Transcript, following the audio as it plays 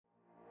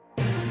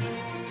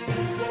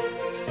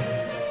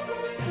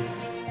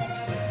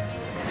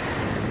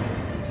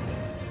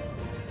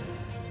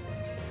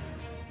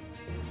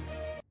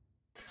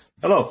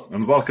Hello,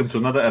 and welcome to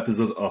another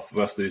episode of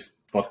West East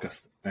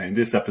Podcast. In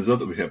this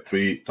episode, we have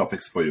three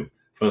topics for you.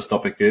 First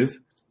topic is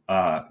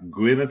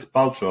Gwyneth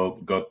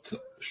Paltrow got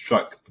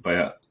struck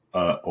by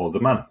an older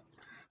man.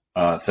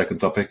 Second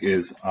topic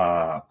is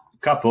a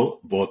couple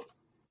bought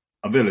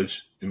a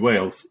village in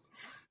Wales,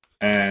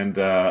 and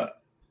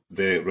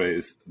they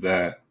raise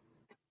their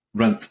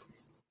rent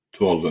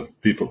to older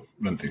people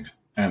renting.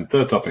 And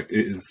third topic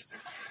is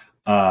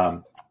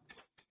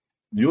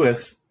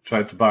US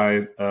trying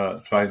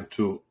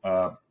to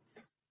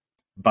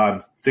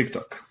ban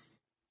TikTok.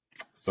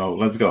 So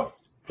let's go.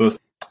 First,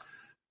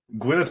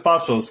 Gwyneth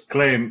Paltrow's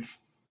claim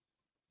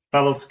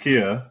fellow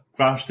skier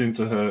crashed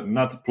into her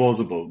not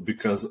plausible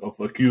because of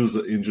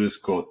accuser injuries,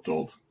 court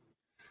told.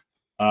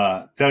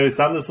 Terry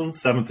Sanderson,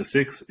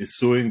 76, is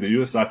suing the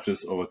US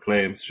actress over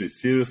claims she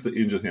seriously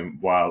injured him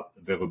while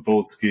they were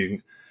both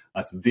skiing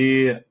at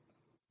Deer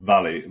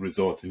Valley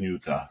Resort in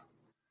Utah.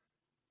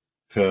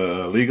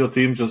 Her legal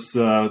team just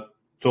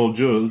told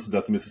jurors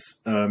that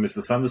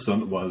Mr.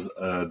 Sanderson was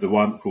the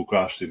one who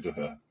crashed into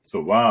her.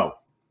 So, wow,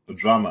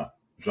 drama.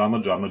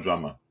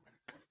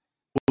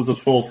 Who's at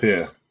fault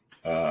here?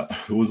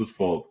 Who's at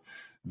fault?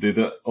 Did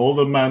the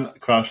older man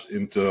crash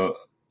into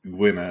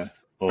Gwyneth,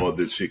 or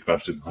did she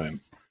crash into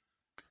him?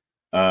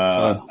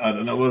 I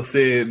don't know. We'll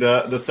see.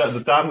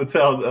 The time will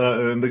tell,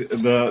 and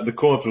the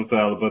court will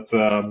tell. But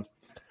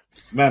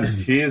man,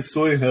 he is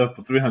suing her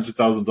for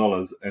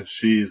 $300,000, and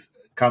she's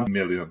counting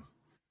million.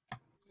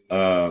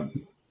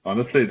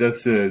 Honestly,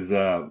 this is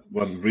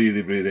one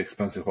really, really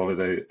expensive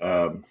holiday.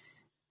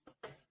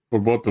 For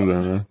both of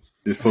them,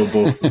 yeah? For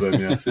both of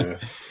them, yes, yeah.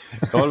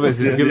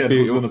 Always guilty. Yeah,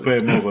 who's going to pay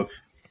more, but...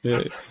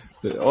 Yeah,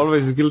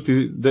 always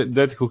guilty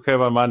that who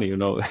have money, you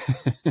know.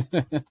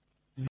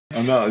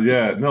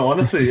 No,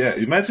 honestly, yeah.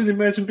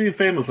 Imagine being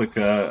famous like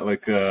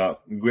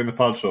Gwyneth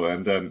Paltrow,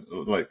 and then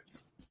like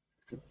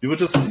you would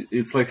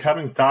just—it's like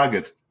having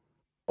target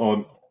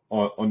on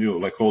you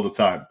like all the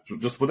time.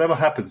 Just whatever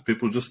happens,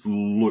 people just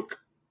look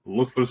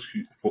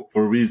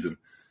for a reason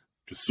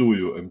to sue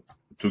you and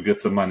to get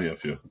some money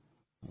off you.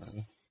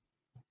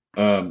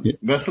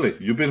 Wesley,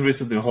 you've been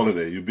recently on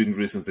holiday. You've been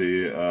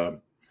recently.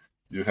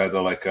 You had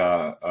a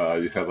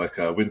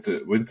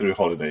winter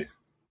holiday.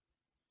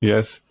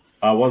 Yes.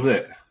 Was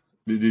it?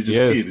 Did you just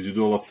ski? Did you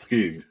do a lot of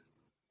skiing?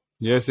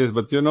 Yes,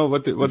 but you know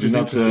what is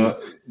interesting?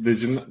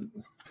 Did you not?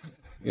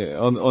 Yeah,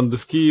 on the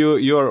ski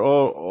you are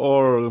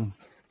all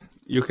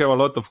you have a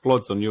lot of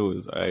clothes on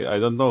you. I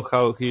don't know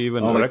how he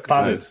even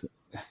recognized.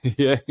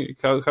 Yeah,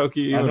 how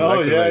he even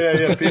recognized.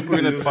 Yeah.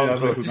 People usually are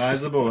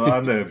recognizable,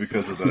 aren't they?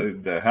 Because of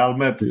the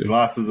helmet,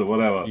 glasses, or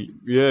whatever.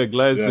 Yeah,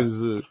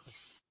 glasses.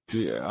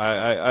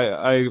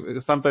 I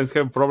sometimes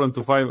have a problem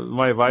to find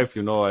my wife.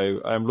 You know,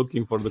 I'm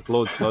looking for the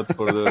clothes, not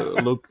for the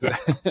look.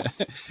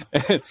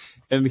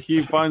 and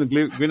he found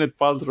Gwyneth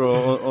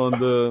Paltrow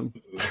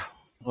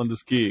on the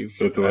ski.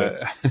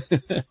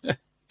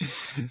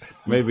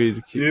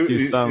 Maybe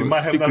he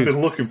might have not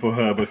been looking for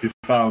her, but he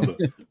found her.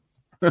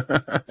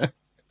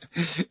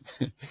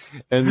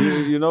 And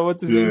you know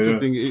what is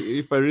interesting? Yeah.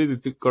 If I read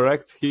it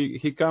correct,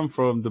 he come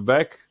from the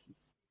back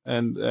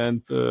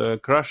and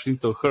crashed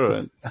into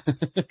her.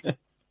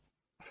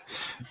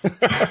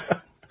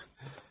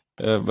 But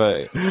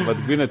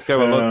Gwyneth have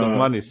a lot of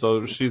money,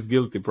 so she's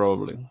guilty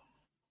probably.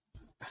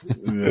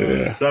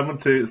 Yeah,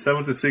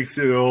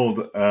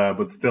 76-year-old,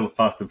 but still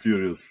fast and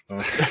furious.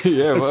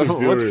 Yeah,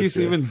 what he's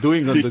even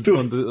doing on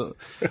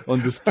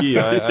the ski,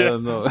 I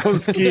don't know. On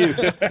ski.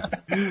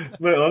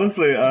 But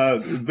honestly,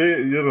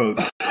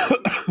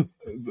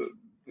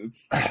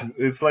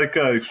 it's like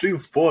extreme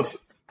sport,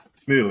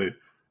 nearly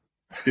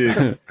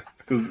skiing,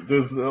 because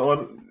there's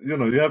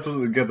you have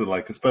to get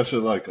like a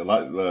special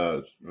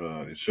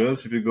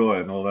insurance if you go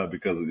and all that,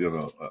 because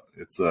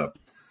it's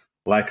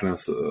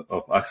likeness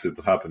of accident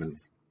to happen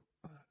is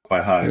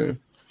quite high. Yeah.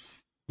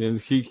 And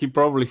he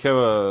probably have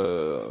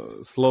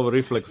a slow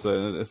reflex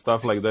and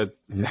stuff like that.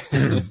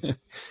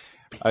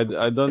 I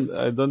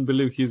don't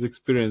believe his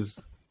experience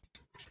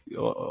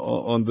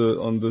on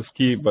the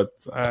ski, but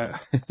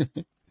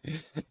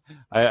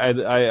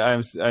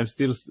I'm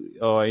still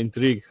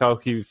intrigued how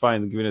he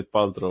find Gwyneth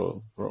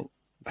Paltrow from.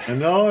 I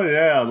know,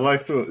 yeah, I'd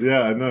like to.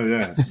 Yeah, I know,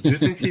 yeah. Do you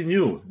think he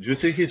knew? Do you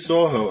think he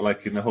saw her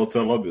like in a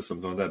hotel lobby or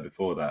something like that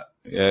before that?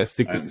 Yeah,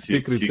 secret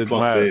he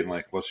clocked in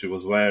like what she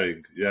was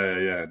wearing.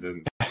 Yeah. And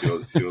then he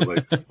was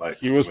like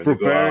he was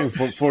preparing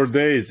for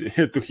days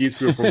to hit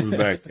her from the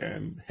back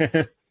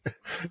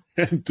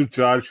and to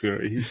charge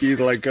her. He's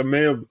like a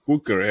male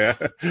hooker, yeah.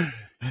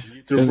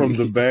 Hit her from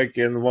the back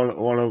and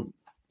want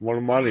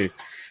money.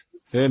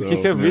 And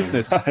he have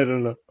witness. I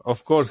don't know.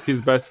 Of course, his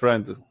best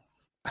friend.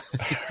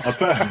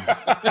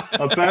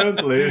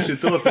 Apparently,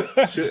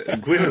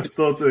 Gwyneth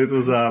thought it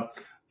was a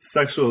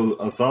sexual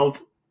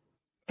assault.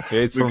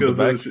 Yeah, it's because from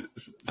the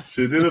back.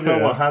 She didn't know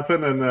what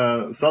happened,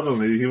 and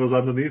suddenly he was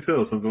underneath her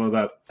or something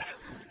like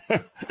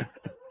that.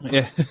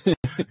 Yeah,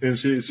 and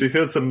she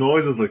heard some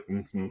noises like.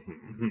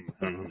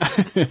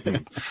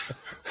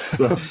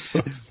 So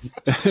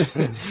I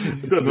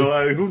don't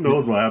know. Who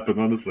knows what happened?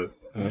 Honestly.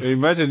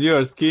 Imagine you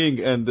are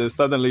skiing and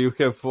suddenly you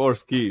have 4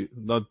 ski,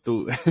 not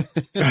 2.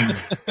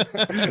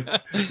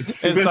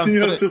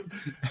 Imagine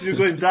you're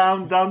going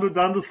down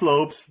the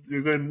slopes.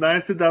 You're going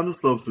nicely down the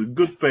slopes at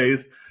good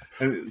pace,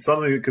 and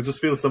suddenly you can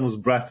just feel someone's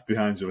breath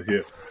behind you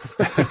here.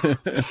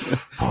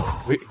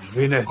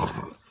 Gwyneth.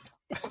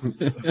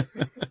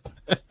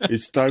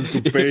 It's time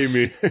to pay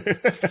me.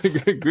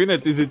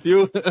 Gwyneth, is it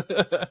you?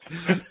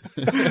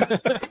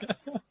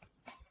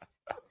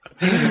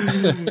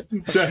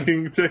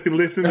 checking,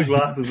 lifting the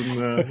glasses,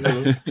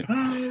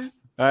 and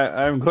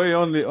I'm going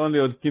only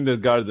on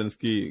kindergarten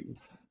skiing.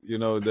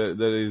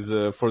 There is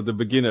for the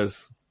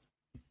beginners.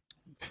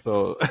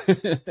 So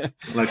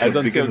like I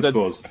don't beginner's have that.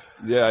 course.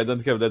 Yeah, I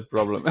don't have that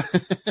problem.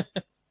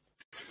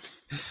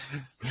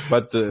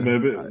 But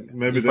maybe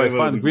if I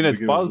find Gwyneth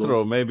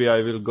Paltrow, maybe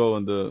I will go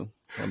on the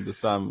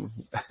some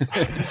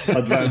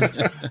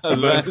advanced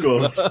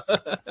course.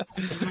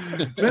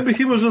 Maybe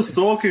he was just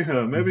stalking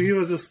her.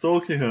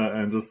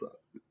 And just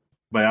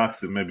by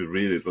accident, maybe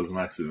really it was an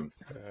accident.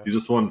 You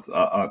just want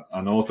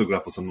an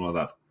autograph or something like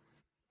that.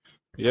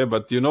 Yeah,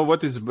 but you know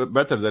what is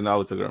better than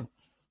autograph?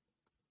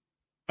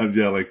 And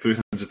yeah, like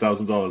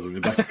 $300,000 in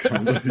your bank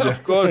account. Yeah.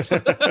 Of course. Yeah.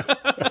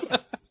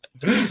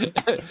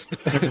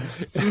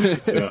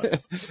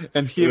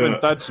 And he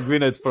even touched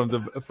Gwyneth from the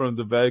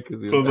back.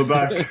 From the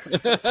back.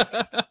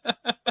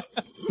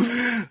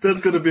 That's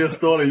gonna be a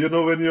story.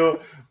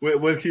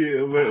 When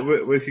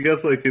he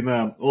gets like in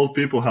an old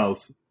people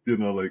house, he's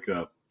gonna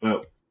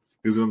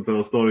tell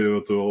a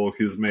story, to all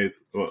his mates.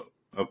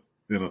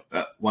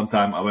 One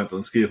time I went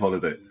on ski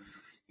holiday,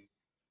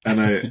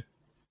 and I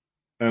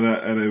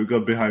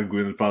got behind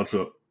Gwyneth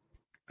Paltrow,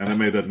 and I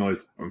made that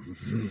noise.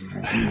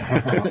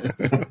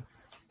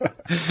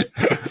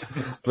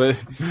 But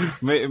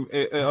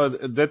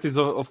that is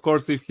of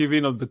course if he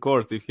win on the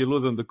court. If he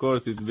lose on the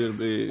court, it will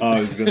be.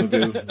 Oh, it's gonna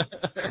be.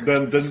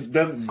 then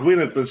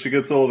Gwyneth, when she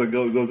gets older,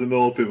 goes in the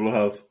old people's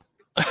house.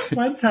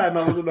 One time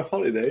I was on a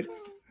holiday.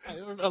 I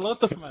earned a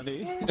lot of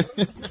money.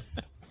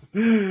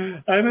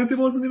 And I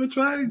wasn't even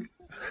trying.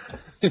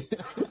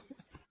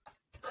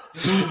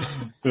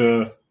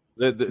 Yeah.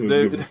 They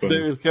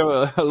will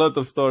have a lot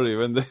of story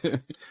when they.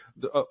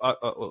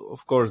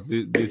 Of course,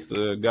 this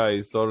guy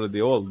is already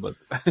old, but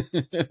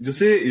you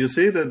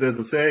see that there's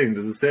a saying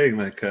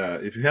like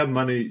if you have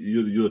money,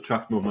 you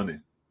attract more money.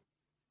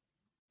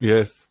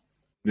 Yes.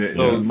 Yeah,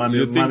 So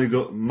money on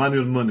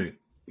money.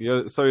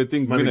 Yeah. So you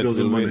think money Gwyneth goes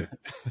on will money?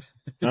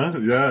 win? Huh?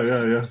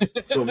 Yeah.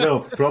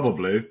 So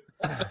probably.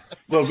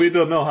 Well, we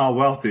don't know how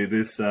wealthy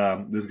this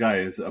guy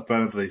is.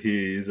 Apparently,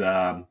 he's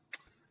doctor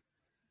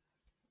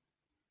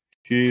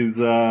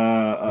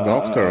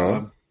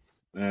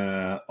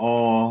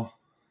or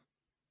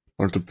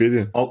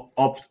orthopedic,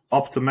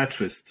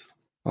 optometrist.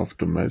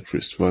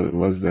 Optometrist.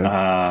 What's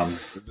that?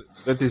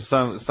 That is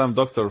some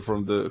doctor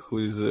who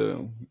is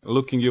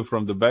looking you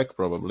from the back,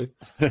 probably.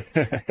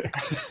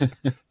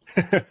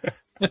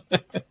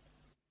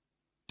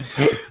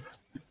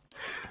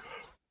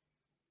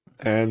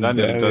 And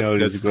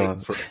Daniel is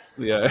gone.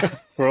 Yeah.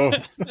 Bro.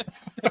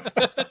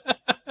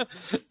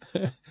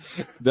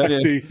 Daniel,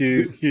 I think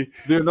he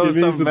do you know needs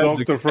some the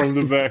magic? doctor from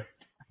the back.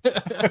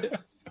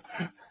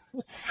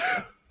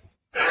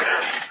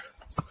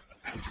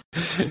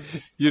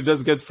 You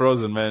just get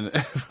frozen, man.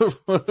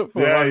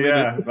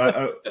 Yeah.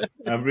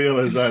 I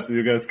realized that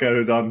you guys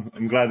carried on.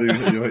 I'm glad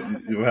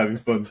you were having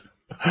fun.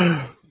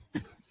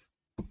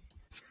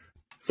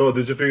 So,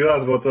 did you figure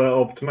out what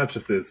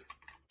optometrist is?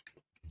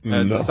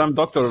 No. Some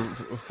doctor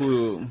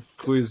who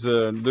is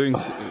doing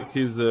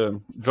his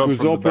job.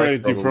 Who's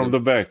operating from the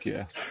back?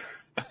 Yeah.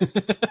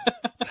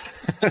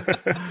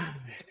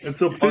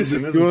 It's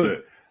optician, isn't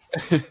it?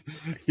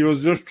 He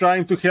was just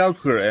trying to help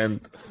her and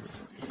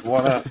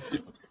wanna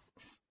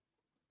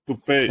to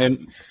pay.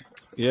 And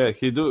yeah,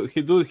 he do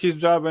his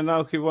job, and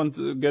now he want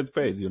to get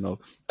paid.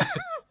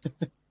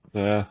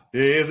 Yeah.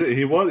 He is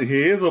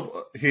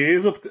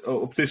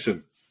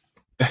optician.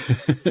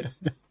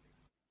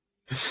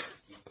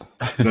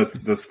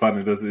 That's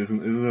funny.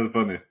 Isn't that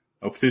funny?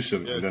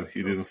 Optician, yes. And then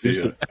he didn't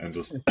see her and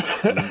just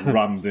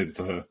rammed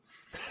into her.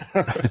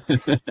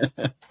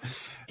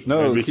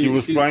 No, maybe he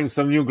was trying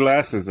some new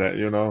glasses,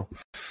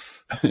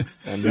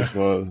 and this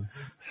was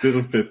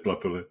didn't fit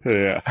properly.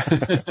 Yeah.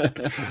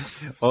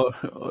 or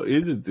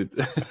isn't it?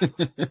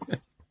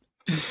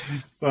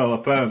 Well,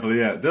 apparently,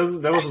 yeah.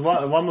 There was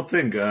one more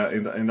thing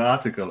in the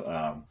article.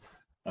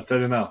 I'll tell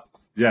you now.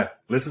 Yeah,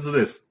 listen to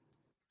this.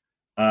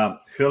 Her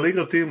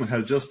legal team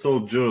had just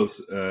told jurors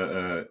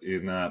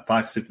in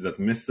Park City that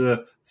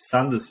Mr.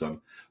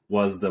 Sanderson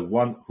was the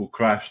one who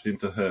crashed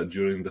into her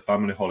during the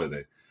family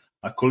holiday.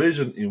 A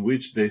collision in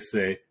which they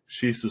say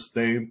she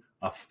sustained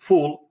a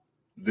full,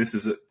 this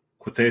is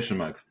quotation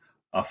marks,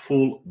 a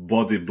full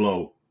body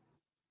blow.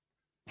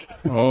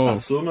 Oh,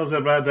 As soon as I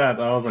read that,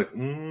 I was like,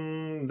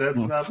 that's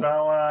not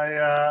how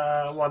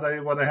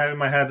what I have in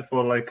my head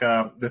for like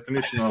a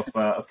definition of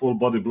a full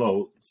body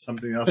blow.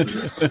 Something else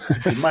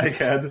in my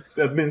head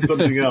that means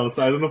something else.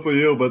 I don't know for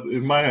you, but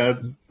in my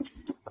head,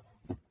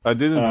 I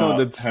didn't know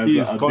that has ski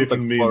is a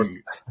contact different sport.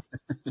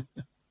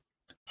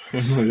 meaning.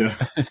 Yeah,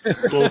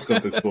 close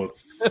contact sport.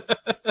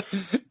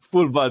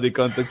 Full body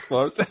contact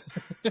sport.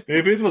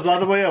 If it was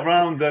other way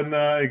around, then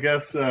I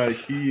guess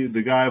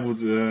the guy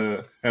would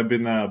have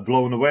been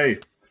blown away.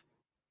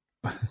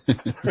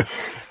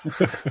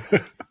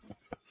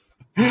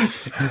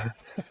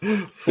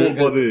 Full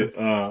body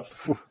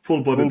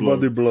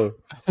blow.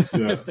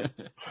 Yeah,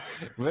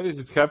 Where is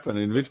it happen?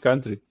 In which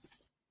country?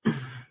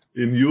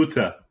 in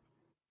Utah.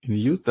 In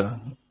Utah.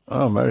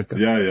 Oh, America.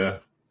 Yeah.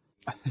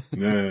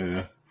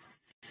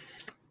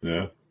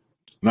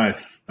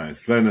 Nice.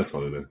 Very nice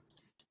holiday.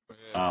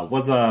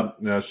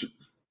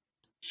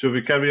 Should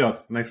we carry on?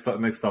 Next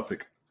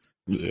topic.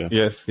 Yeah.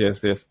 Yes.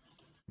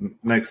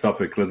 Next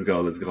topic. Let's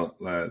go.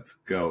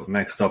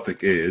 Next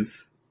topic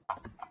is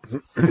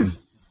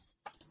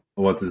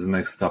what is the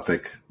next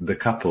topic? The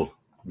couple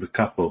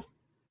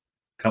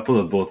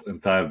that bought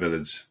entire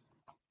village.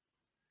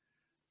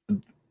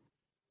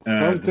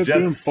 How is that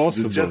even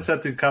possible? The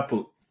jet-setting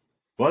couple.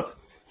 What?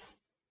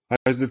 How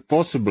is it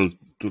possible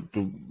to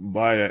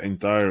buy an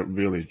entire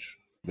village?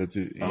 That's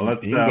it.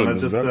 Let's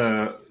just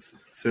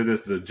say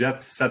this: the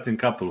jet-setting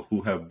couple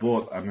who have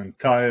bought an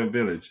entire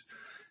village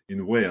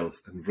in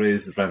Wales and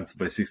raised rents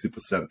by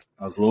 60%,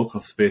 as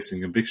locals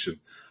facing eviction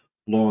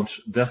launch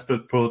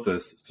desperate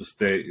protests to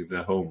stay in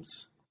their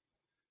homes.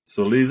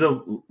 So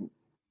Lisa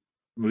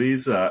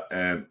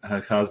and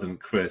her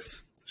husband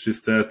Chris, she's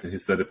 30,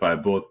 he's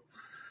 35, both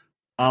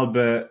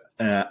let's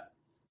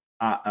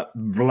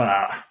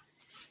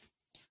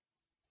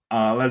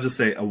just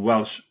say a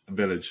Welsh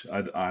village.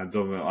 I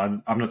don't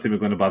know. I'm not even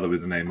going to bother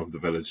with the name of the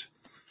village.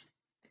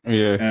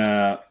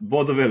 Yeah.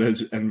 Bought the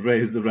village and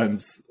raised the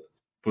rents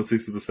for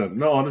 60%.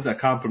 No, honestly, I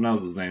can't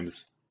pronounce those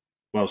names.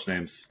 Welsh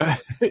names.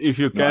 If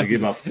you can. I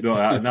give up. No,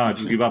 I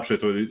just give up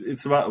straight away.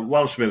 It's a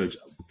Welsh village.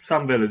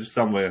 Some village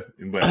somewhere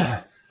in Wales.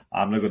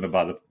 I'm not going to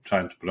bother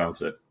trying to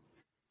pronounce it.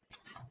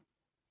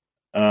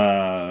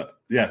 So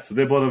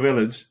they bought a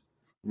village,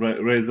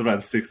 raised the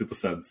rent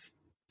 60%.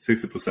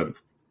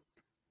 60%.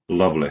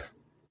 Lovely.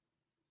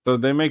 So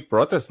they make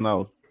protests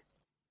now.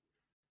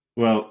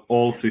 Well,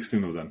 all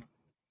 16 of them.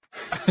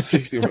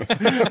 60. Is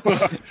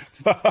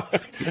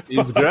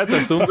Greta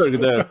Thunberg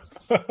there?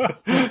 I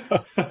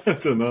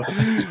don't know,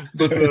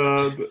 but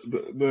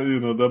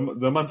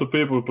the amount of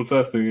people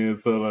protesting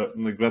is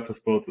like Greta's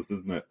protest,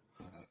 isn't it?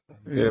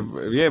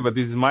 Yeah, but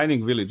it's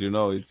mining village.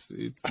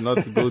 It's not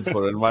good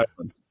for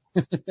environment.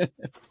 I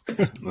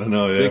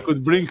know. Yeah, They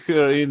could bring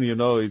her in. It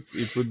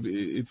would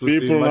be.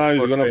 People now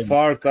is gonna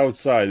fart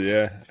outside.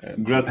 Yeah,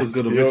 and Greta's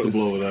gonna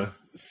whistleblow there.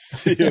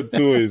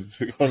 CO2 is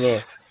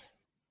gonna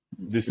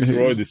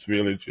destroy this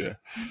village. Yeah,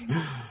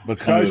 but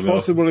how is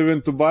possible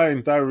even to buy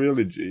entire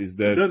village? Is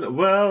that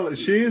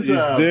she's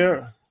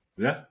there?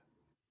 Yeah,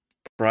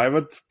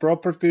 private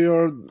property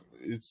or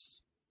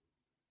it's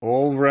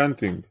all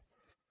renting?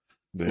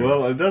 There.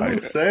 Well, it doesn't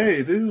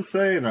say. It didn't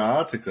say in the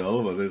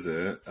article. What is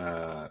it?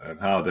 And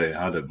how they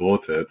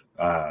bought it.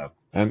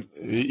 And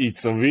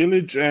it's a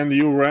village, and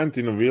you rent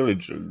in a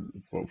village.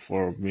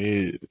 For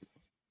me.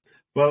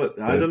 Well,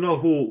 I don't know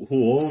who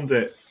owned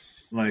it.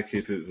 Like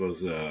if it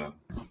was,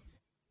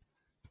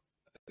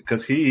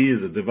 because he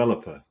is a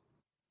developer.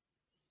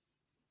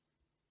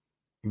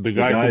 The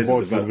guy who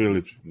bought the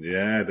village.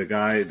 Yeah, the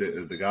guy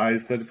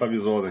is 35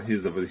 years old, and he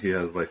has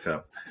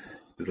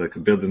he's like a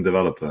building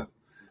developer.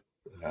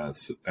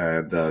 She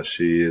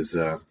is.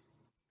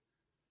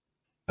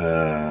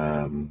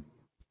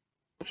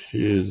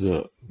 She is.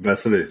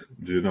 Vasily,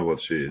 do you know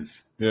what she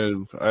is?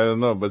 Yeah, I don't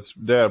know, but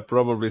there are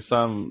probably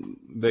some.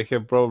 They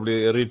have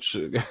probably a rich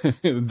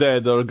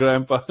dad or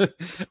grandpa. I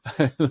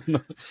don't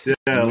know.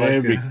 Yeah,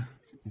 maybe.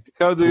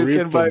 How do you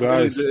can buy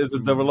guys, as a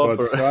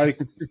developer?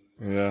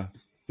 Yeah,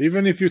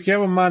 even if you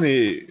have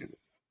money,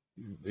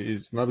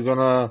 it's not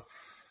gonna.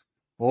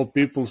 All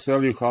people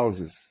sell you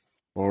houses.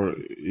 Or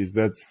is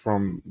that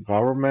from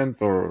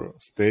government or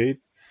state?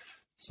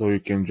 So you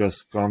can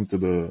just come to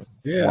the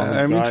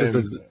I'm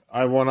interested.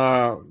 I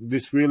wanna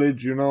this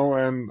village, and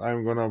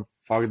I'm gonna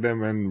fuck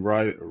them and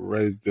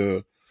raise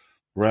the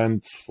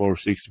rent for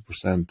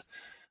 60%.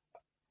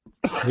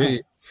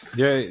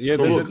 Yeah.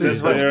 So look,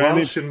 there's like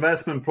Welsh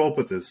investment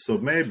properties. So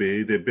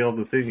maybe they build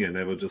the thing and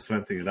they were just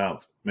renting it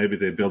out. Maybe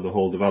they build the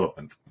whole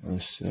development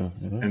and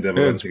they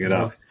were renting it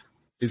out.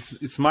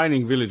 It's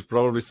mining village,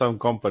 probably some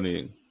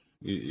company.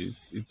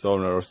 Its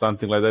owner or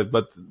something like that.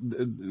 But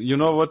you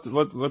know what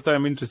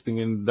I'm interested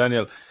in,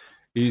 Daniel,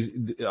 is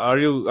are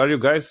you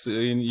guys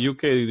in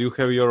UK? Do you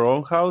have your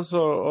own house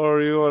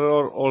or you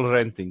are all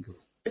renting?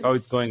 How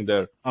it's going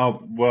there?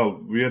 Oh well,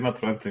 we are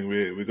not renting.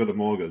 We got a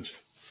mortgage,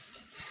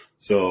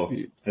 so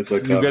it's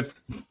like you get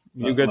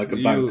like a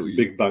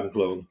big bank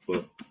loan.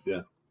 But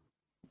yeah.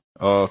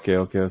 Oh,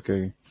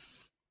 okay.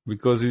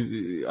 Because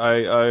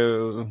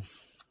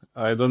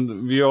I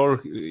don't. We all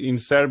in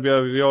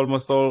Serbia. We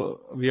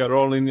are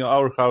all in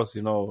our house,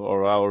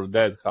 or our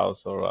dad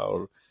house, or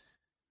our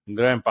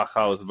grandpa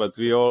house. But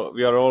we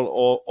are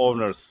all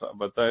owners.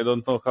 But I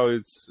don't know how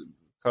it's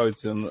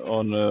on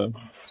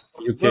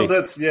UK. Well,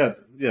 that's yeah.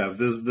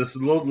 There's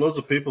loads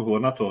of people who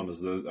are not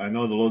owners. I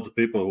know the loads of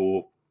people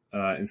who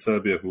in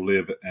Serbia who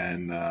live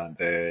and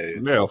they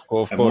of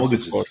course,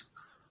 mortgages. Of course.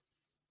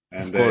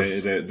 And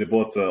they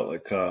bought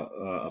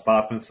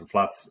apartments and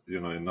flats,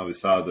 in Novi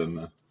Sad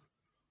and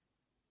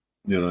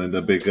in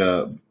the big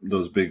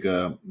those big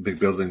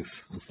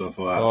buildings and stuff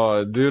like that.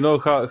 Oh, do you know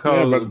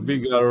how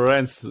big are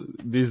rents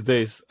these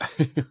days?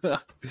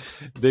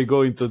 They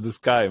go into the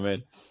sky,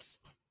 man.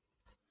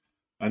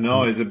 I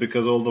know. Is it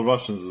because all the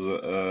Russians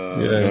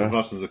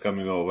are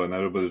coming over and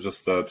everybody's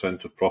just trying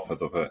to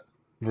profit of it?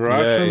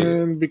 Russian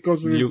and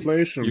because of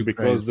inflation,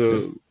 because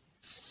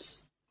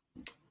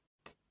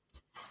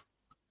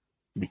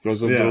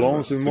of the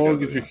loans and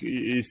mortgage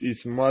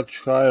is much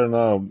higher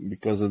now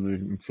because of the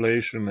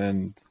inflation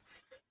and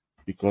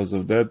because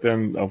of that,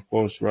 and of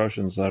course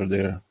Russians are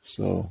there,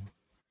 so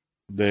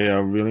they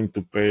are willing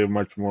to pay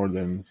much more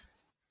than.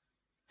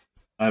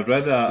 I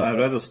read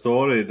a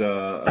story the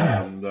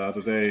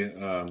other day.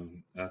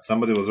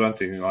 Somebody was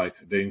renting, like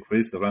they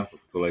increased the rent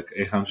to like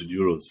 800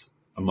 euros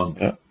a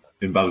month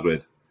in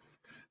Belgrade.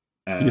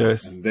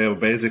 Yes, and they were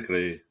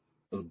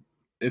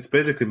it's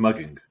basically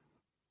mugging.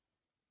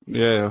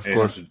 Yeah, of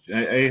course.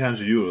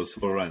 800 euros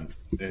for rent.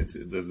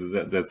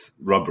 That's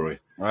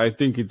robbery. I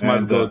think it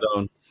must go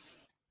down.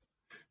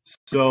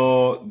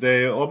 So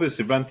they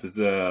obviously rented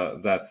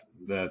that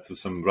to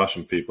some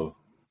Russian people,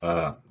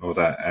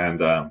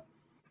 and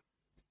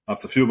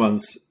after a few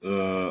months,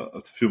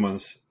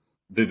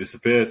 they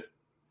disappeared.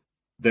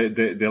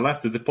 They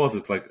left the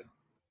deposit like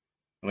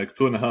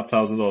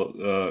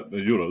 $2,500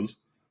 euros,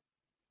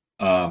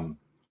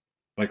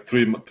 like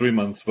 3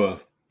 months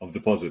worth of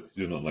deposit.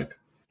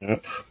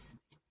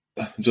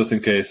 Just in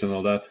case and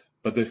all that.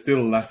 But they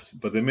still left.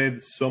 But they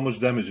made so much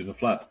damage in the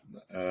flat.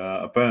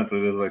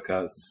 Apparently, there's like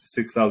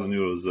 6,000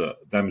 euros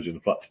damage in the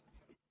flat,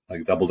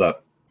 like double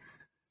that.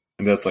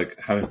 And that's like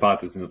having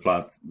parties in the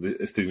flat,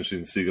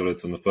 extinguishing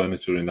cigarettes on the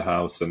furniture in the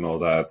house and all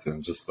that,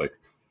 and just like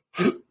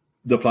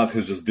the flat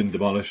has just been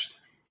demolished.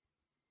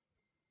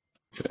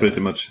 Pretty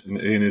much,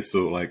 he needs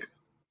to like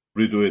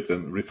redo it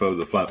and refurb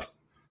the flat.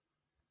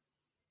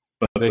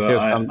 But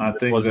I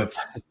think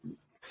that's.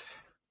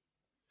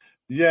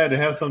 Yeah, they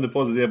have some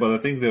deposit there, but I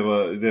think they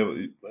were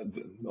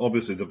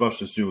obviously the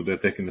Russians knew they're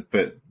taking the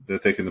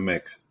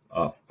mick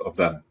of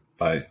them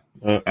by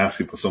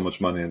asking for so much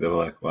money, and they were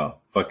like,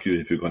 "Well, fuck you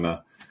if you're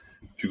gonna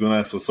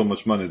ask for so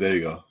much money. There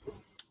you go."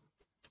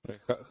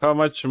 How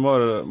much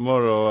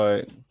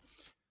more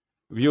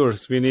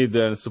viewers we need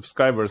and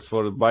subscribers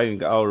for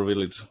buying our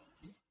village?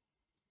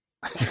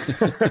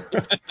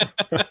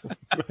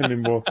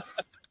 Anymore.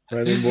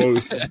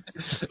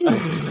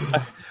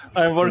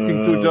 I'm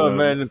working 2 jobs,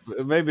 man.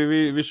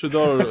 Maybe we should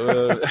all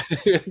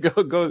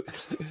go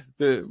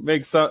to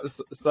make some.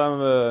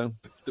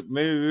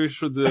 Maybe we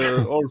should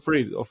all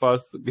 3 of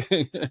us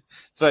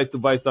try to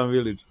buy some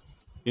village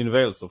in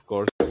Wales, of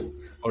course,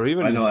 or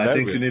even. I know. In I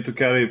think you need to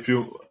carry a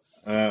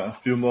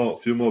few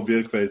more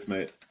beer crates,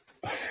 mate.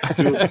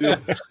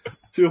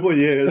 Few more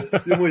years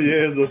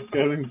of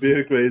carrying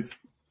beer crates.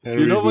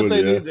 You know what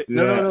I need?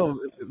 No.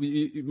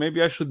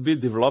 Maybe I should be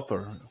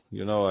developer.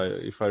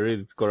 If I read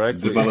it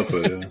correctly.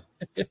 Developer, yeah.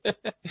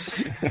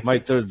 My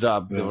 3rd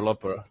job,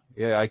 developer.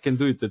 Yeah, I can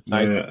do it at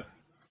night.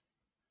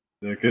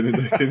 Yeah. Can you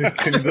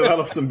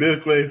develop some beer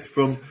crates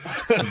from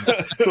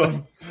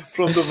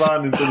the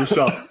van into the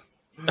shop?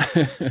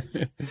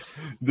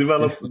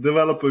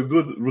 Develop a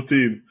good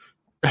routine.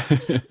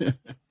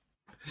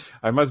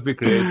 I must be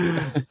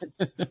creative.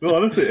 No,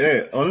 honestly,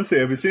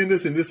 have you seen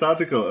this in this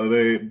article?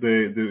 They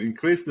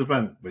increased the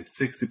rent by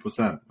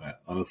 60%, man.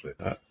 Honestly,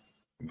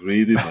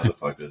 greedy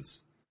motherfuckers.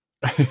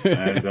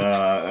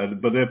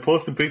 And but they're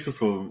posting pictures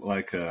from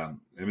like. Have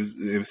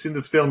you seen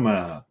that film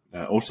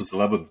Ocean's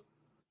 11?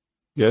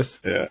 Yes.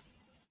 Yeah.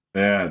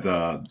 Yeah.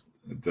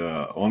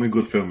 The only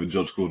good film with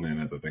George Clooney in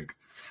it, I think.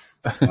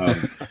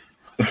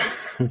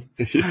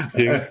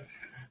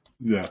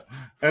 Yeah.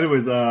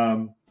 Anyways,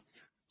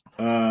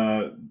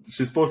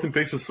 she's posting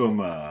pictures from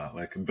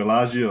like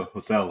Bellagio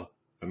Hotel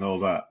and all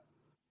that,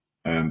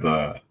 and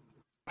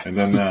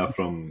then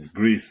from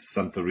Greece,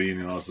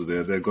 Santorini. Also,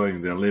 they're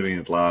living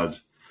at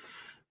large.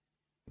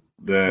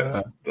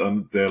 They're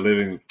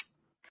living.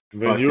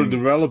 When you're a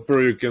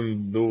developer, you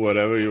can do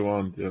whatever you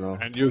want,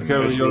 And you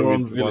have your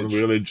own village. One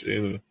village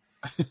in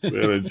a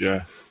village,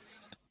 yeah.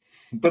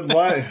 But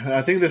why?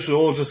 I think they should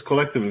all just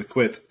collectively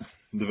quit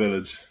the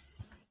village.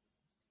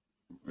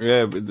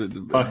 Yeah, but the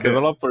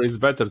developer is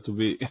better to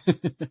be.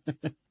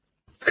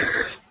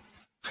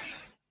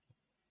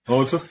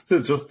 Oh, just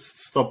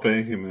stop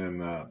paying him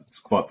and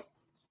squat.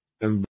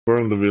 And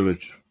burn the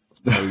village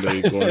while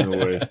they're going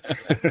away.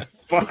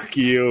 Fuck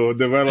you,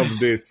 develop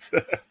this.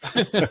 But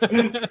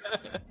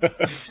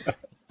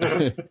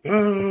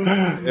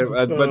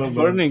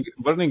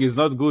burning is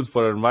not good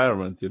for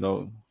environment,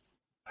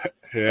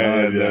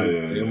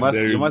 You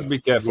must be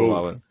careful,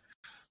 Alan.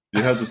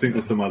 You have to think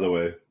of some other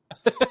way.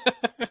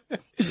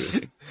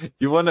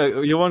 You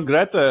want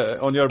Greta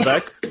on your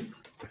back?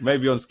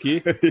 Maybe on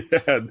ski?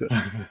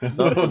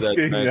 On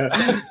skiing, yeah.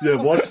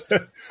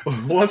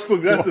 Watch for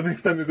Greta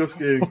next time you go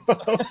skiing.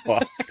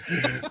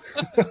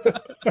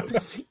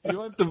 You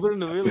want to burn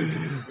the village?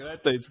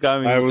 Greta, it's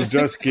coming. I was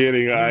just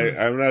kidding.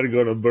 I'm not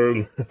gonna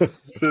burn.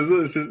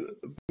 she's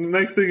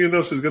next thing you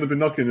know, she's gonna be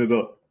knocking your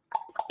door.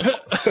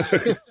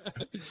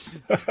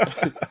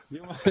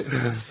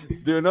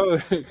 Do you know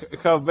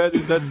how bad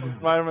is that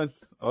environment?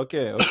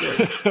 Okay.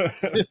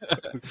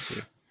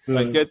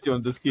 I get you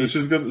on the ski.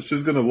 She's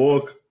gonna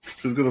walk.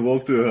 She's gonna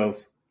walk to your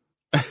house.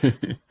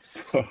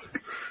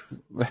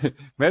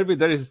 Maybe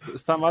there is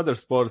some other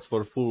sports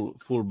for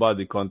full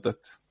body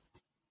contact.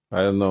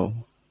 I don't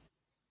know.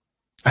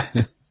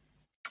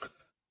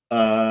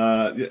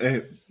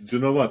 Hey, do you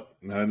know what?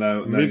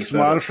 Now Mixed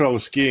martial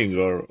skiing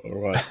or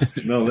what?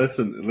 No,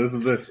 listen to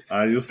this.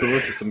 I used to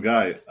work with some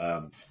guy.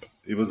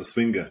 He was a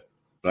swinger,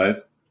 right?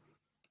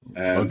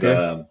 And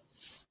full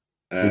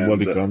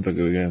body contact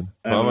again.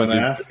 And when I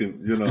asked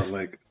him,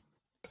 like,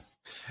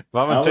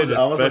 I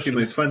was like in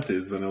my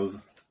 20s when I was.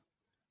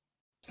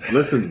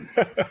 Listen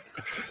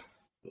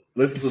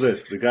to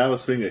this. The guy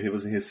was swinger. He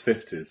was in his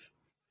 50s,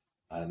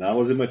 and I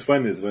was in my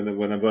 20s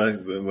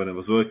when I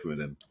was working with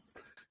him.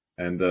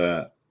 And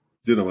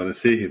when I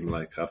see him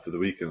like after the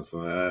weekend,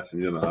 so I asked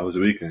him, how was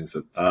the weekend? He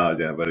said,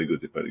 yeah, very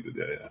good,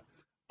 yeah.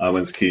 I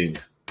went skiing,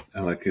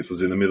 and like it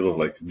was in the middle of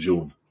like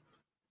June.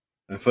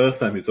 And the first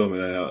time he told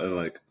me,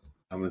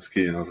 I went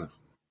skiing. I was like,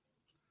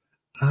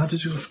 how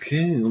did you go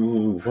skiing?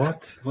 Oh,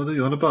 what? What are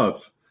you on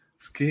about?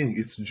 Skiing?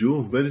 It's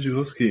June. Where did you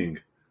go skiing?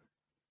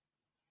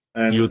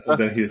 And Utah?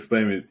 Then he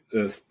explained me.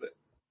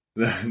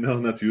 No,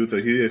 not Utah.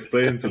 He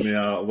explained to me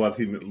what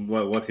he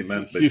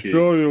meant by skiing. He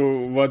showed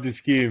you what is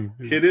skiing.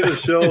 He didn't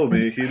show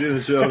me. No. He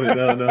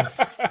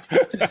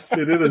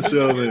didn't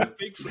show me.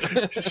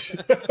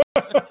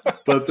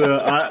 But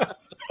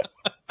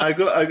I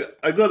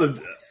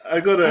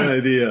got an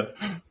idea.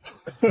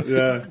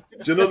 Yeah.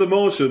 Do you know the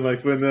motion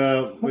like when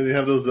you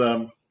have those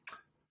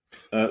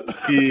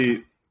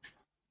ski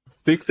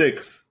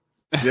sticks?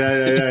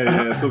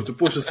 Yeah. To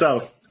push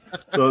yourself.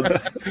 So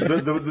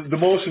the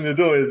motion you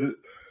do is.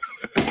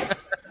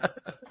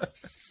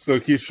 So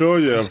he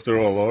showed you after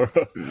all, or?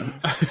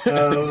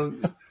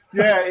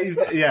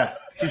 Yeah.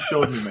 He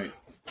showed me, mate.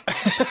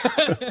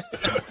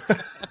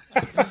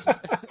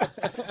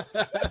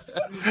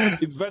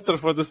 It's better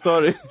for the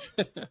story.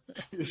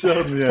 He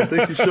showed me. I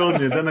think he showed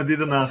me. Then I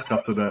didn't ask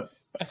after that.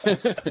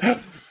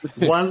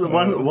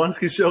 Once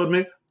he showed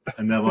me,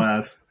 I never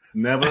asked.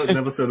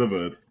 Never said a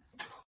word.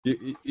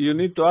 You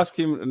need to ask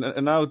him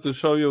now to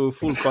show you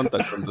full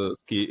contact on the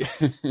ski.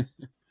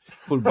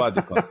 Full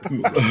body contact.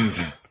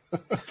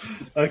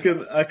 I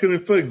can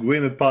refer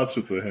Gwyneth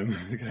Paltrow to him.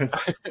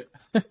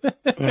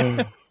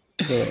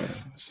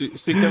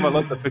 She have a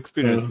lot of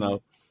experience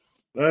now.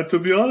 To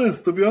be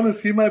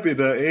honest, he might be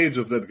the age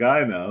of that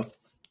guy now.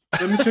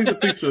 Let me check the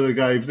picture of the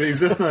guy. If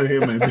that's not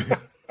him, maybe.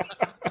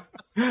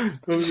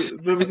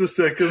 Let me just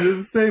check. Because they're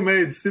the same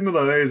age,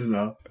 similar age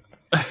now.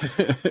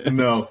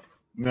 No,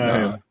 not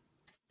him.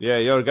 Yeah,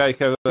 your guy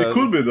have. It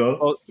could be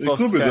though. Yeah,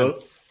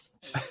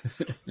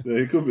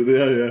 he could be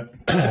there.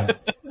 Yeah.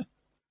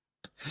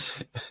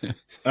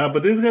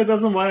 But this guy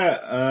doesn't wear.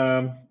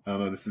 Oh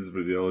no, this is a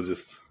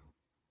radiologist.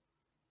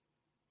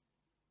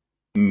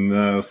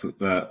 No.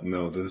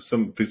 There's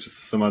some pictures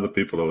of some other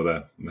people over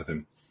there. Not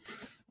him.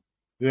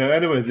 Yeah.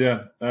 Anyways,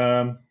 yeah.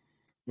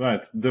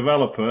 Right,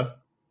 developer.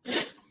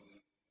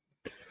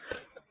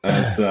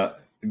 It's a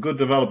good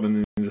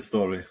development in the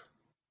story.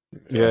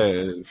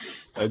 Yeah,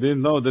 I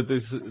didn't know that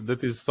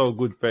is so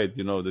good paid.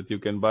 That you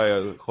can buy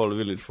a whole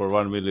village for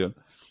 1 million.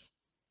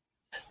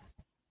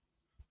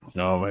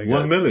 Oh my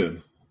god! 1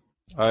 million.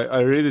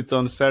 I read it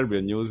on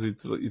Serbian news.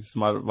 It's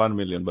 1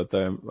 million, but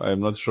I'm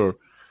not sure.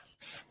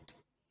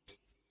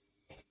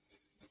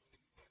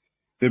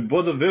 They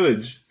bought a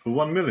village for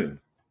 1 million.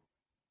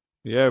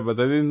 Yeah, but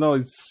I didn't know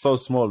it's so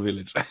small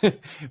village.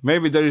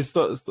 Maybe there is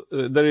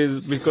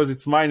because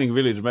it's mining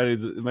village.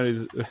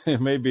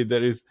 Maybe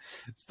there is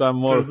some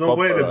more. There's no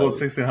way they bought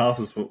 16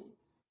 houses for.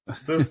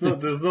 There's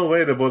no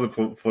way they bought it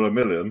for 1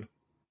 million.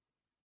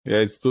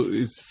 Yeah,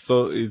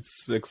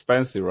 it's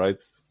expensive, right?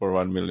 For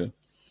 1 million.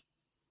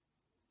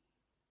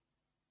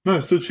 No,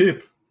 it's too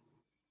cheap.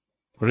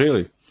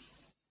 Really?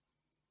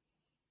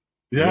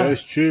 Yeah,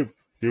 it's cheap.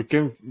 You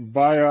can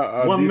buy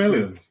a 1 decent...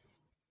 million.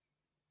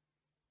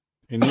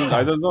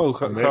 I don't know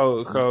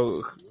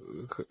how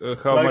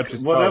like, much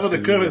is whatever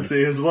the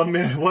currency is. 1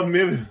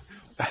 million.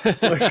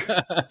 Like,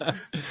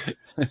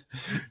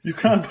 you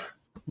can't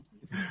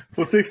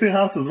for 16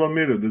 houses 1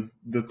 million.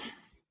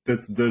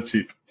 That's dirt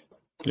cheap.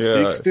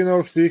 Yeah, 16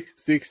 or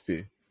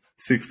 60.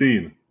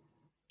 16.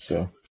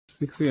 So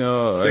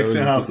 16.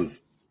 16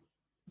 houses.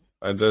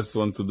 I just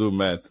want to do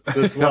math.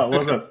 That's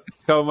what's that?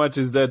 How much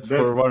is that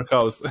for one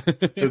house?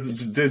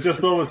 They're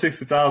just over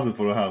 60,000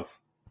 for a house.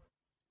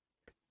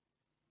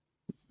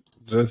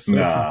 Just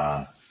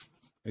nah.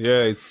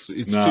 Yeah, it's No,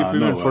 cheap even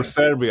no for way.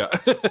 Serbia.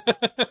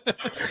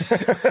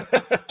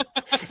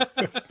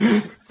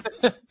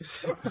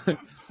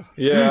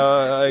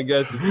 Yeah, I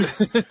get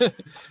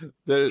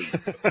it.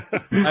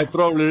 I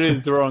probably read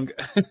it wrong.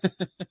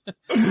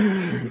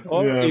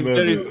 Or Yeah, if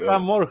there is maybe.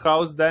 some more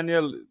house,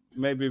 Daniel,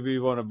 maybe we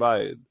want to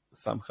buy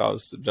some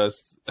house.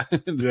 Just Yeah,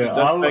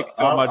 just check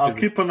how much I'll is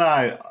it. keep an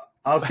eye.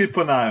 I'll keep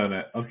an eye on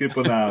it. I'll keep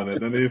an eye on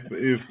it. And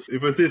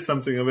if I see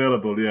something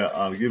available, yeah,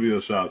 I'll give you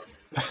a shout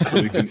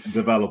so we can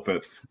develop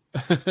it.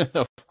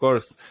 Of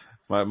course,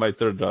 my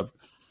third job.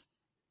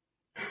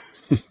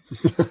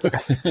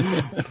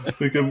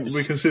 We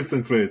can shift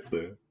some crates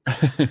there.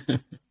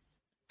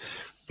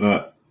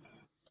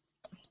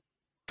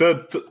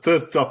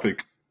 Third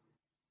topic.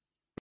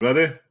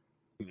 Ready?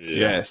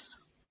 Yes.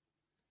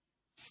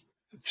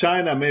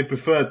 China may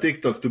prefer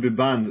TikTok to be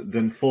banned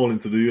than fall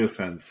into the US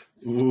hands.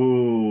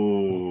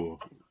 Ooh,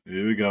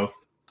 here we go.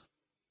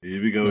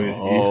 Here we go.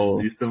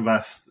 Oh. East and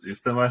west.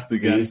 East and west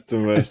again. East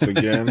and west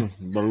again.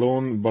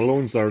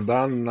 Balloons are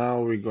done. Now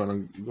we're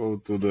gonna go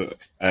to the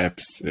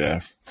apps.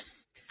 Yeah.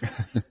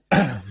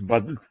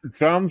 But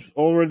Trump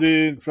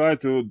already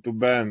tried to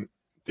ban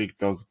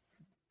TikTok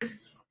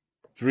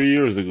 3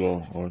 years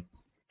ago or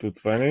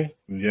 2020.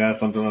 Yeah,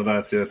 something like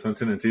that. Yeah,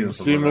 2019. Or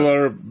something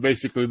Similar,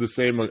 basically the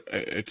same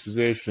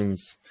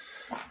accusations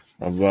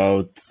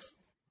about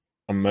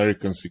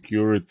American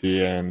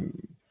security,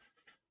 and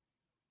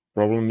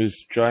problem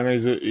is China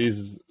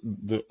is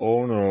the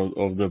owner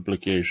of the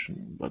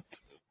application, but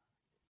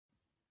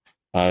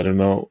I don't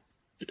know.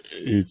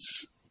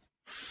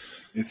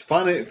 It's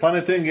funny. Funny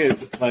thing is,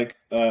 like,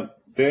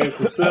 they're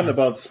concerned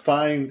about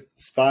spying.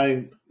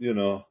 You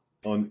know,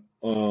 on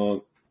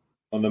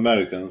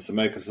Americans.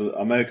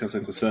 Americans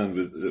are concerned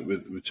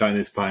with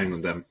Chinese spying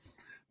on them,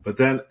 but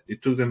then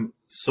it took them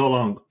so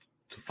long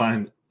to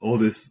find all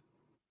these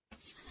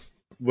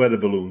weather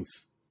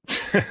balloons.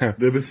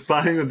 They've been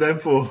spying on them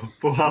for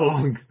how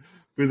long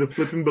with the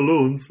flipping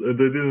balloons, and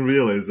they didn't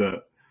realize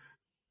that.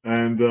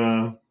 And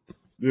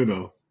you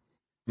know.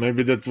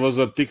 Maybe that was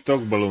a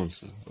TikTok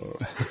balloons,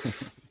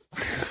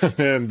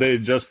 and they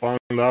just found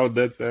out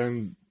that,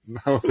 and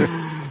now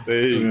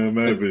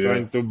maybe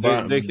trying to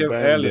ban. They have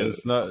ban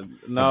aliens now,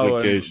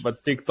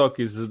 but TikTok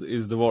is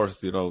the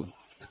worst, you know.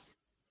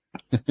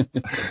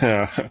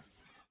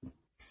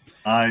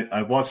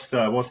 I watched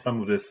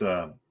some of this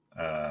the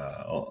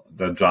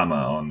drama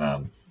on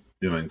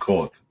in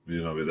court,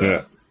 with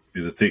the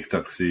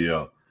TikTok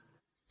CEO,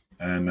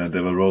 and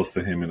they were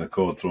roasting him in a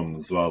courtroom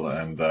as well,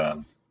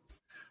 and.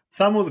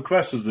 Some of the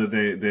questions that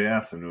they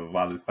asked him were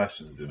valid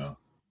questions,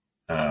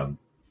 and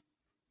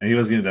he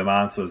was giving them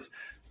answers,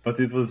 but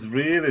it was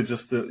really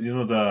just they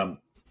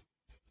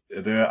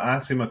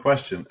asked him a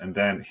question and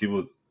then he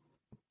would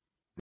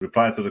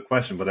reply to the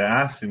question, but they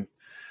asked him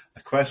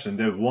a question,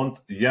 they want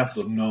yes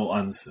or no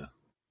answer.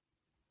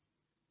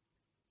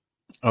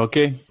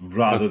 Okay.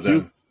 Rather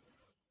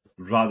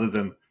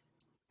than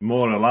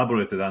more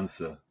elaborated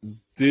answer.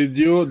 Did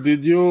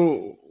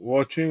you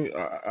watching?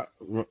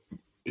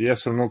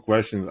 Yes or no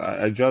questions.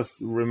 I just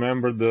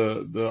remember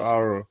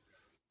our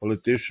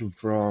politician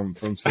from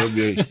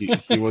Serbia.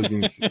 He was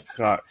in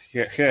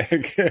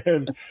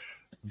Hague.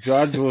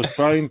 Judge was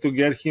trying to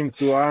get him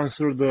to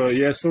answer the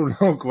yes or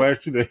no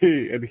question,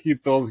 and he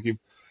told him,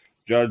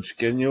 "Judge,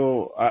 can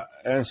you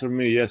answer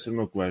me yes or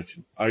no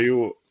question? Are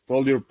you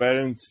told your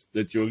parents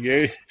that you're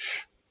gay?"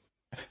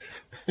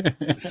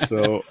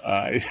 So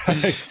I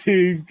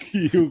think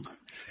you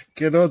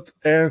cannot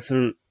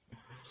answer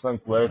some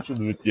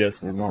question with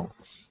yes or no.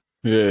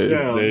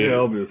 Yeah,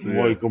 obviously.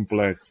 More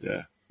complex,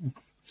 yeah.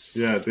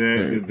 Yeah,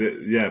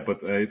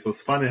 but it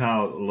was funny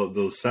how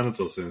those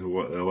senators and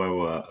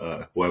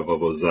whoever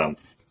was. I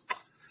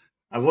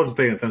wasn't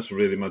paying attention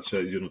really much,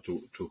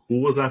 to who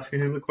was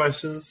asking him the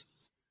questions.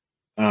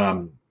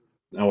 I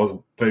was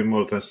paying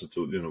more attention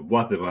to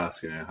what they were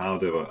asking and how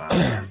they were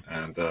asking,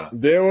 and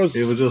there was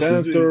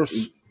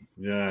senators.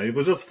 It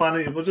was just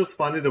funny. It was just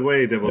funny the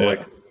way they were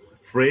like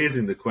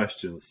phrasing the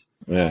questions.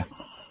 Yeah.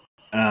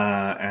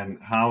 And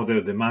how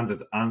they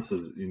demanded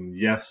answers in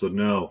yes or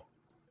no,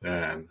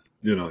 and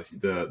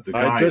the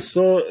guy. I just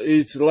saw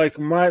it's like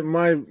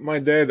my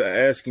dad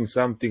asking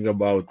something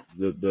about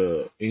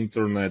the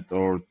internet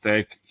or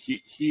tech.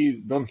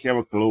 He don't have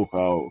a clue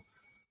how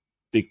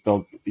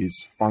TikTok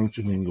is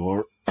functioning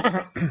or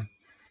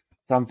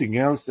something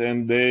else,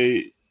 and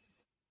they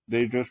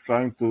just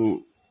trying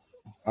to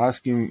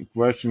ask him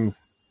question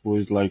who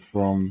is like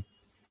from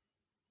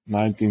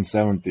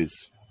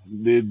 1970s.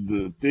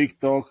 Did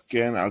TikTok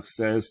can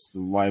access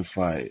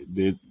Wi-Fi?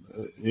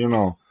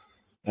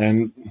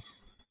 And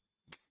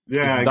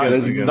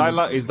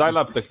it's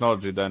dial-up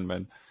technology then,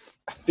 man.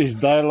 Is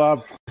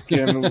dial-up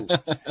can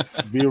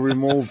be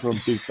removed from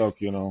TikTok?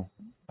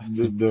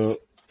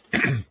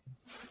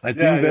 I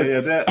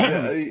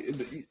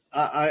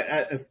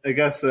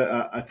guess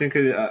I think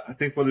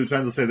what you're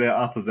trying to say, they're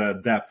out of their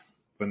depth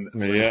when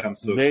it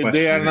comes to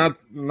they are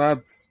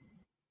not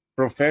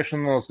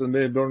professionals, and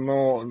they don't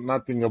know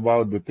nothing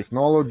about the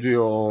technology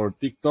or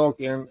TikTok,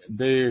 and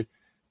they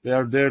they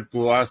are there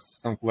to ask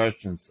some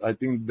questions. I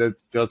think that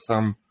just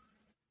some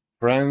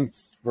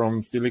friends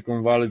from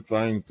Silicon Valley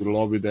trying to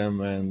lobby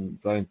them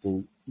and trying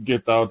to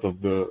get out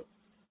of the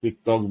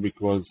TikTok,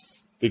 because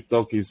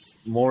TikTok is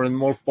more and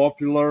more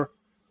popular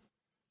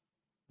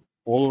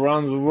all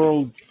around the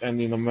world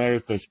and in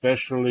America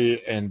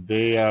especially, and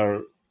they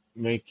are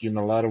making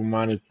a lot of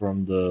money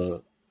from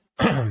the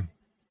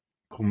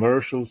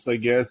commercials, I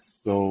guess.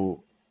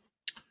 So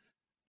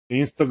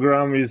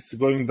Instagram is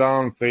going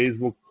down,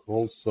 Facebook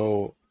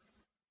also.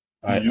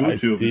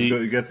 YouTube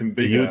is getting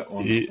bigger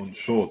on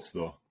shorts,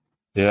 though.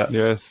 Yeah.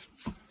 Yes.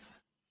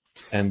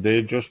 And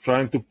they're just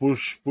trying to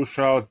push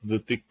out the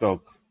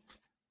TikTok.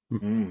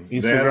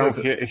 Instagram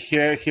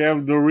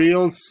have the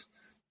Reels,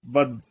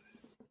 but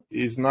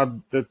it's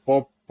not that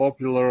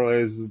popular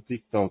as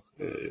TikTok.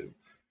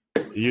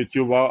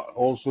 YouTube are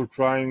also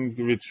trying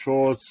with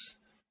Shorts.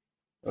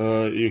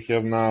 You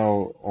have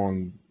now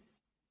on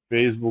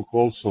Facebook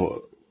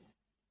also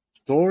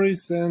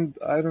Stories, and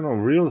I don't know,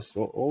 Reels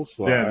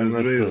also. Yeah,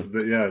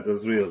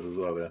 there's Reels as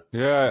well.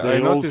 Yeah, I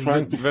noticed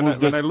that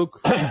when I look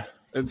at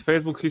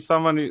Facebook,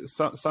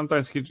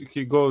 sometimes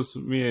he goes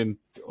me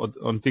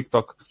on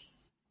TikTok.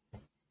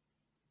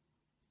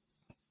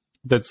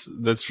 That's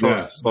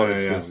short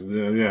stories.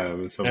 Yeah.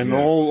 And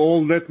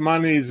all that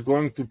money is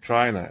going to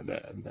China,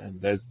 and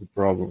that's the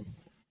problem,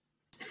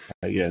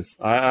 I guess.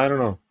 I don't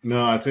know.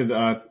 No, I think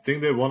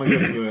they want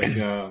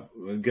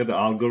to get the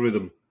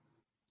algorithm,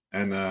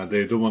 and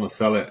they don't want to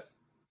sell it.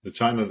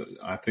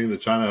 I think the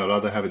China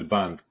rather have it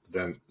banned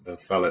than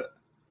sell it.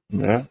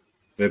 Yeah.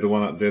 They don't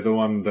want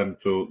them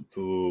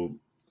to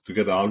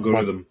get the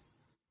algorithm.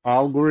 But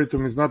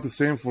algorithm is not the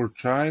same for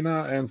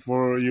China and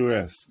for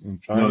US. In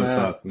China, no, it's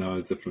not. No,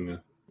 it's different. Yeah.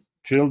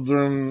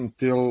 Children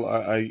till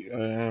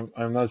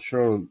I'm not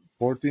sure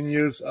 14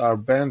 years are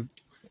banned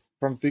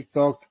from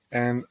TikTok,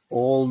 and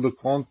all the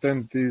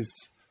content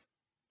is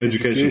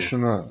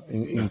educational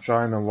in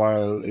China,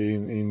 while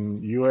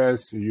in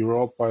US,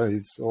 Europe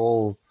is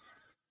all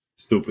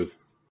stupid,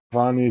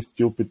 funny,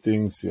 stupid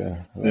things.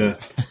 Yeah.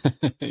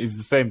 It's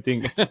the same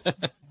thing.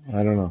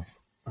 I don't know.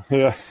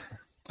 Yeah.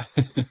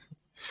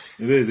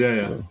 It is.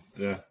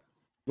 Yeah.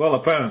 Well,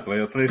 apparently,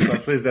 at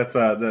least that's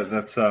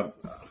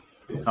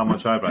how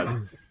much I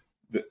read.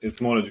 It's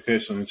more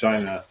education in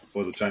China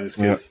for the Chinese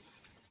kids.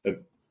 Yeah.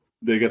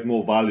 They get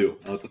more value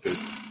out of it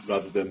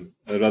rather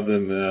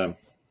than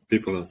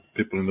people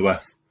in the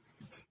West.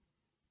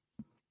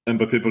 And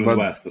by people in the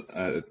West,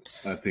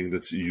 I think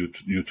that's you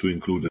two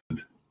included.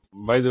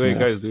 By the way,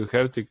 guys, do you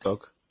have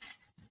TikTok?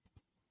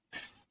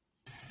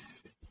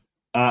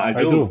 I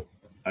do.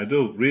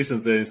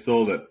 Recently, I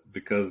installed it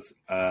because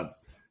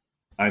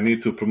I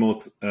need to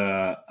promote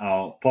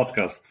our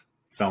podcast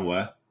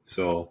somewhere.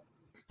 So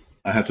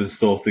I had to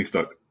install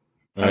TikTok.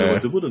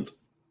 Otherwise, I wouldn't.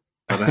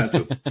 But I had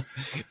to.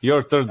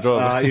 Your third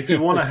job. If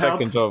you want to help,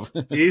 second job.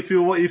 if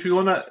you want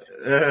to,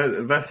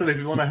 Vasil, if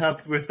you want to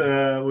help with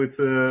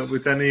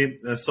any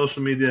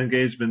social media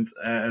engagement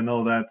and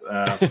all that,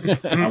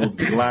 I would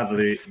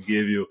gladly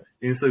give you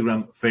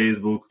Instagram,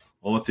 Facebook,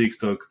 or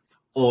TikTok,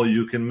 or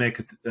you can make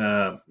it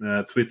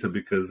Twitter,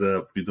 because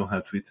we don't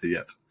have Twitter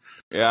yet.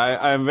 Yeah,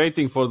 I'm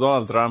waiting for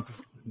Donald Trump.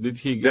 Did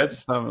he get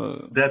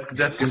some? That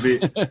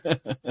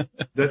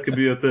can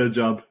be your third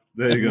job.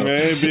 There you go.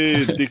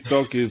 Maybe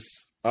TikTok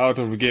is out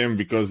of the game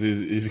because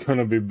he's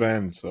gonna be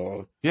banned.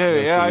 So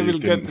I will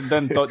get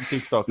then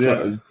TikTok.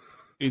 Yeah, so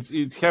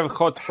it have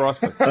hot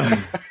prospect.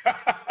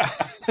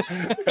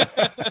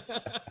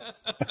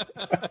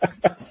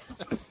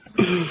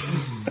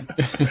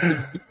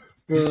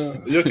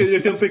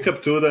 You can pick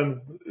up two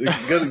then.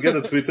 Get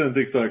a Twitter and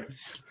TikTok.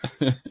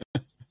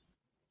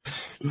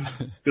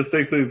 Because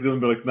TikTok is going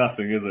to be like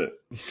nothing, is it?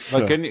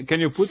 But can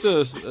you put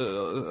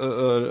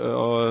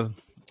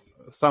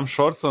some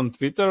shorts on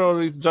Twitter,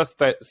 or it's just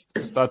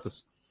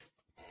status?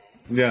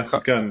 Yes, you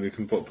can. You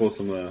can post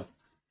some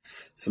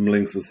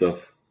links and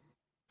stuff.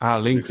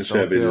 Links. You can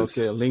share videos.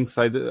 Okay. Links.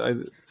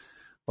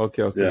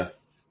 Okay. Yeah,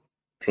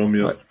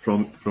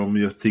 from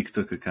your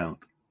TikTok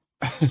account.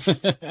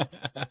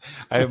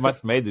 I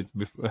must made it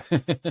before.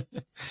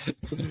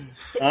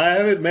 I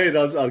haven't made.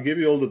 I'll give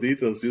you all the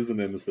details,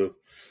 username and stuff.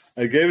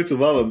 I gave it to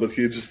Valan, but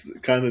he just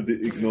kind of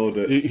ignored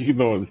it. He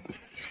ignored it.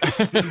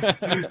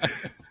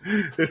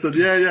 He said,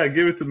 yeah,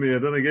 give it to me.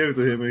 And then I gave it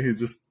to him, and he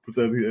just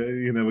pretended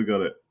he never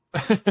got it.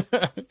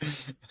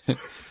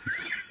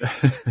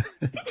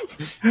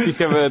 He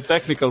have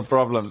technical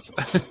problems.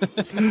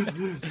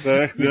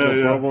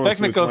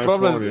 Technical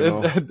problems.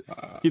 Phone,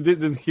 he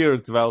didn't hear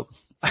it well.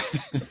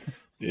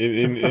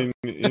 In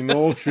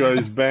Austria,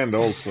 it's banned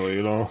also. I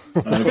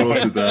wrote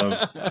it down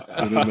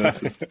in the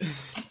message.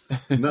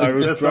 No,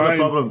 that's not a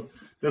problem.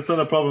 That's not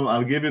a problem.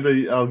 I'll give you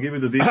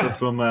the details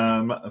from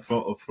my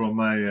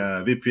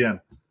VPN,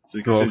 so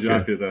you can change your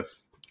IP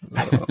address.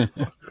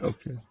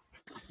 Okay.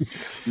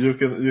 You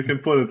can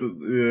put it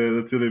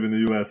that you live in the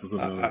US or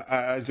something.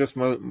 I just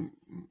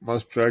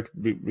must check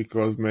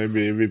because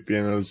maybe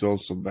VPN is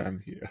also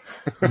banned here.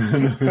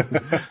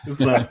 It's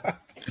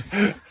not.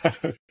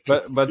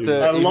 but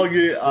I'll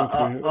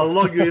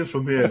log you in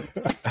from here.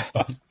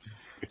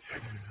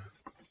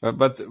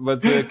 but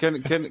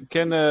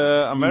can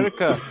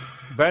America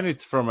ban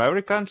it from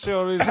every country,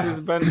 or is this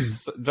ban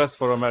just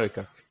for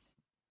America?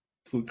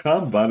 So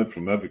can't ban it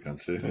from every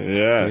country.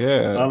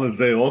 Yeah. Unless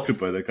they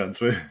occupy the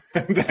country.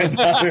 And then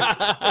ban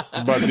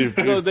it. But if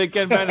So they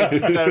can ban it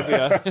in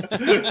Serbia.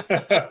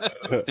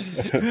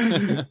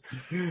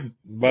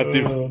 But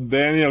if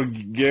Daniel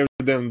gave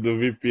them the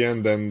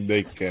VPN, then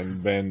they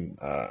can ban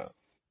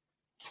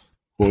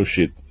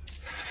bullshit.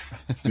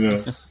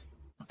 Yeah.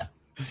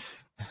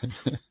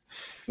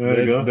 There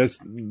you go.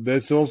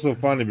 That's also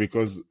funny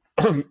because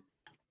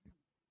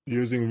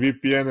using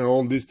VPN and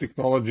all this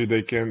technology,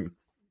 they can't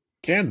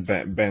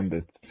ban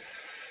it.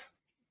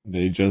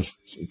 They just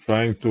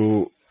trying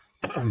to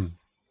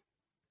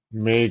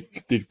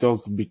make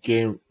TikTok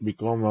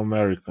become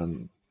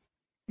American.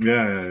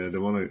 Yeah. They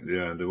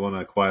wanna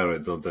acquire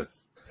it, don't they?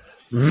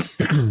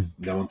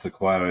 They want to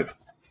acquire it.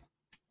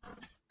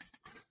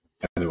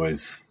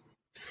 Anyways.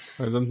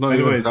 I don't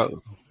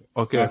know.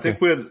 Okay. I think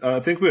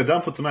we're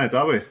done for tonight,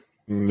 are we?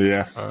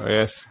 Yeah.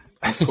 Yes.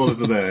 Let's call it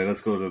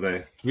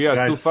today. We are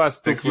Guys, too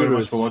fast, too thank you very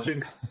much furious. for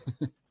watching.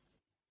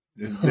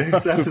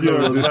 This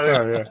episode was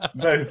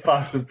very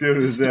fast and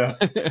furious, yeah.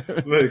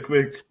 Very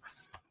quick.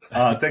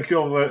 Thank you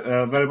all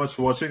very much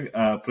for watching.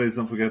 Please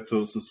don't forget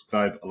to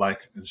subscribe,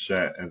 like, and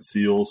share, and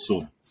see you all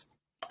soon.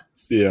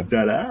 Yeah.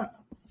 Ta-da!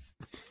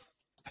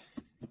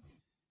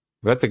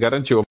 Brate,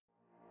 garanciju